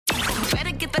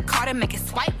harder, make it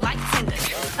swipe like Tinder.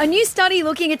 A new study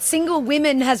looking at single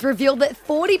women has revealed that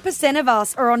 40% of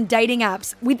us are on dating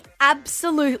apps with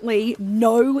absolutely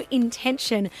no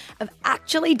intention of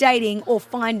actually dating or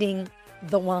finding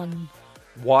the one.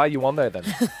 Why are you on there then?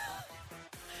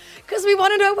 Because we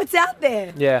want to know what's out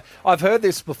there. Yeah, I've heard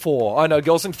this before. I know,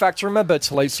 girls. In fact, remember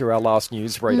Talisa, our last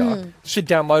newsreader? She'd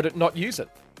download it, not use it.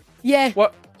 Yeah.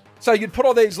 What? So you'd put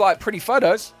all these like pretty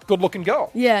photos, good-looking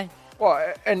girl. Yeah.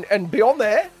 Well, and be on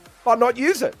there, but not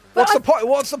use it. What's the point?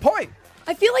 What's the point?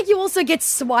 I feel like you also get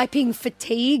swiping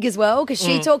fatigue as well, because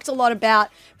she talks a lot about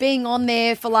being on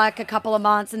there for like a couple of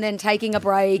months and then taking a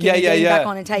break and then getting back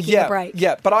on and taking a break.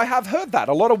 Yeah, but I have heard that.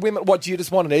 A lot of women, what, do you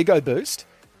just want an ego boost?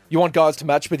 You want guys to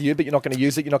match with you, but you're not going to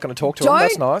use it, you're not going to talk to them.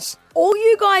 That's nice. All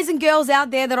you guys and girls out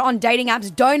there that are on dating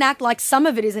apps, don't act like some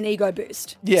of it is an ego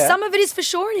boost. Yeah. Some of it is for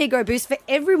sure an ego boost for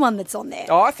everyone that's on there.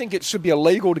 Oh, I think it should be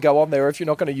illegal to go on there if you're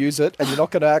not going to use it and you're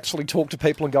not going to actually talk to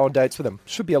people and go on dates with them.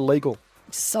 Should be illegal.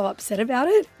 So upset about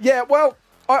it. Yeah, well,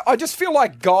 I just feel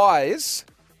like guys...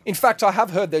 In fact, I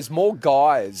have heard there's more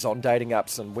guys on dating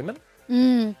apps than women.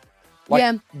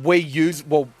 Yeah. We use...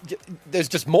 Well, there's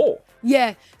just more.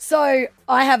 Yeah. So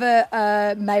I have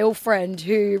a male friend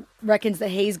who reckons that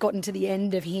he's gotten to the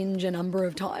end of Hinge a number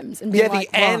of times. And been Yeah, the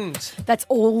like, "Wow, end. That's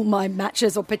all my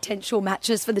matches or potential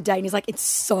matches for the day." And he's like, it's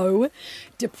so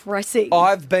depressing.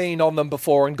 I've been on them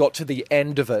before and got to the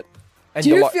end of it. And Do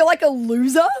you're you like, feel like a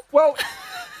loser? Well,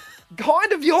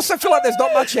 kind of. You also feel like there's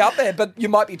not much out there, but you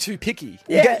might be too picky.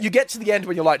 Yeah. You get to the end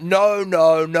when you're like, no.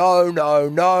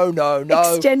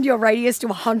 Extend your radius to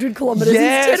 100 kilometres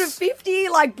Yes. instead of 50.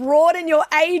 Like, broaden your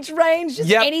age range. Just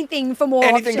Yep. anything for more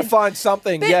Anything to options. find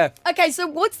something, But, yeah. Okay, so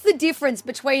what's the difference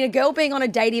between a girl being on a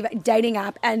dating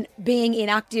app and being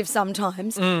inactive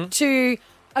sometimes to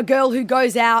a girl who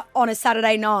goes out on a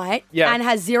Saturday night Yeah. and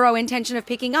has zero intention of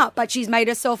picking up, but she's made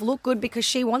herself look good because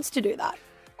she wants to do that?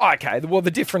 Okay, well,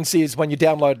 the difference is when you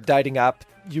download a dating app,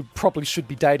 you probably should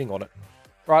be dating on it,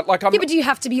 right? Like, I'm Yeah, but do you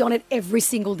have to be on it every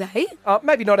single day?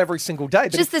 maybe not every single day,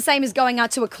 but Just the same as going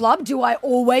out to a club? Do I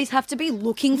always have to be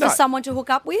looking for No. someone to hook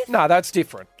up with? no, that's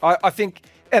different. I think,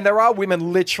 and there are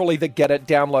women literally that get it,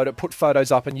 download it, put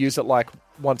photos up, and use it like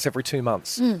once every 2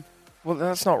 months. Well,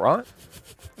 that's not right.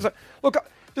 So, look,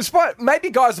 despite maybe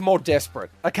guys are more desperate,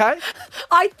 okay?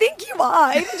 I think you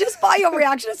are. Even just by your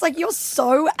reaction, it's like you're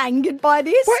so angered by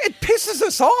this. Well, it pisses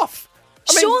us off.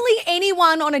 I mean, Surely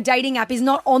anyone on a dating app is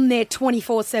not on there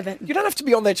 24/7. you don't have to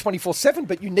be on there 24/7,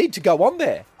 but you need to go on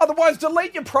there. Otherwise,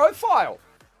 delete your profile.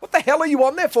 What the hell are you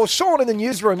on there for? Sean, in the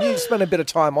newsroom, you spend a bit of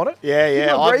time on it. Yeah.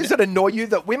 You agree? Does it annoy you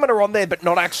that women are on there but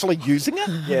not actually using it?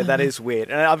 Yeah, that is weird.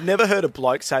 And I've never heard a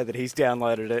bloke say that he's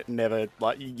downloaded it and never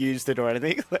like used it or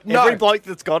anything. No. Every bloke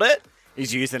that's got it,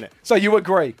 he's using it. So you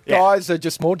agree. Yeah. Guys are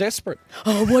just more desperate.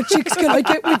 Oh, what chicks can I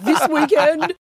get with this weekend?